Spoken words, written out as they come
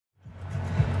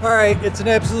Alright, it's an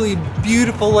absolutely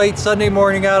beautiful late Sunday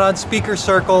morning out on Speaker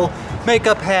Circle.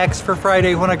 Makeup hacks for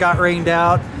Friday when I got rained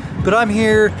out. But I'm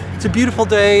here, it's a beautiful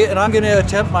day, and I'm going to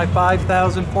attempt my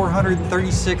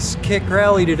 5,436 kick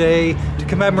rally today to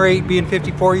commemorate being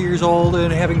 54 years old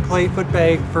and having played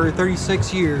footbag for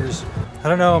 36 years. I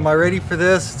don't know, am I ready for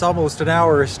this? It's almost an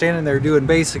hour standing there doing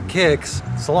basic kicks.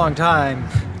 It's a long time.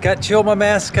 Got Chill, my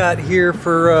mascot, here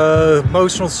for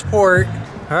emotional support.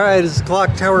 Alright, as the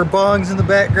clock tower bongs in the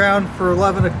background for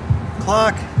 11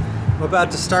 o'clock, I'm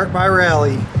about to start my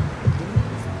rally.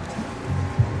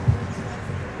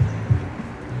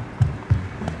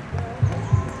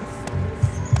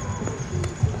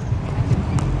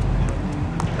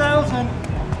 $1,000,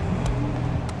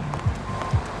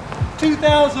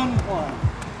 $2,001,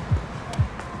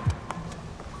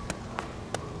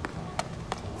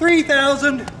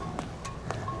 $3,000,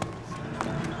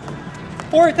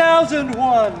 $4,001,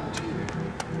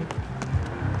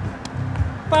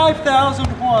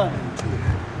 $5,001,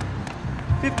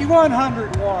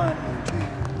 $5,101,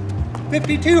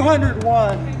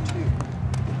 $5,201,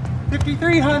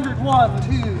 $5,301,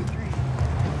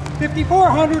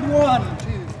 $5,401,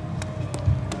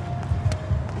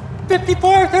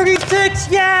 $5,436,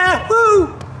 yeah,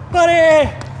 woo, buddy.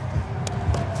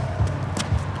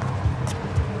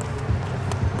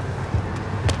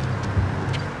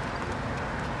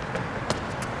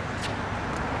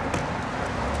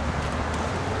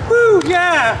 Woo,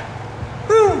 yeah,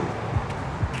 woo,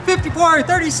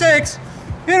 54-36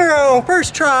 in a row,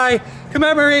 first try,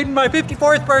 commemorating my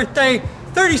 54th birthday,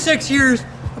 36 years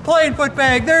of playing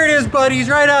footbag. There it is, buddies,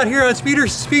 right out here on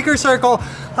Speaker Circle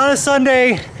on a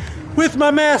Sunday with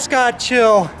my mascot,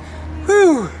 Chill.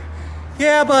 Whew,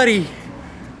 yeah, buddy.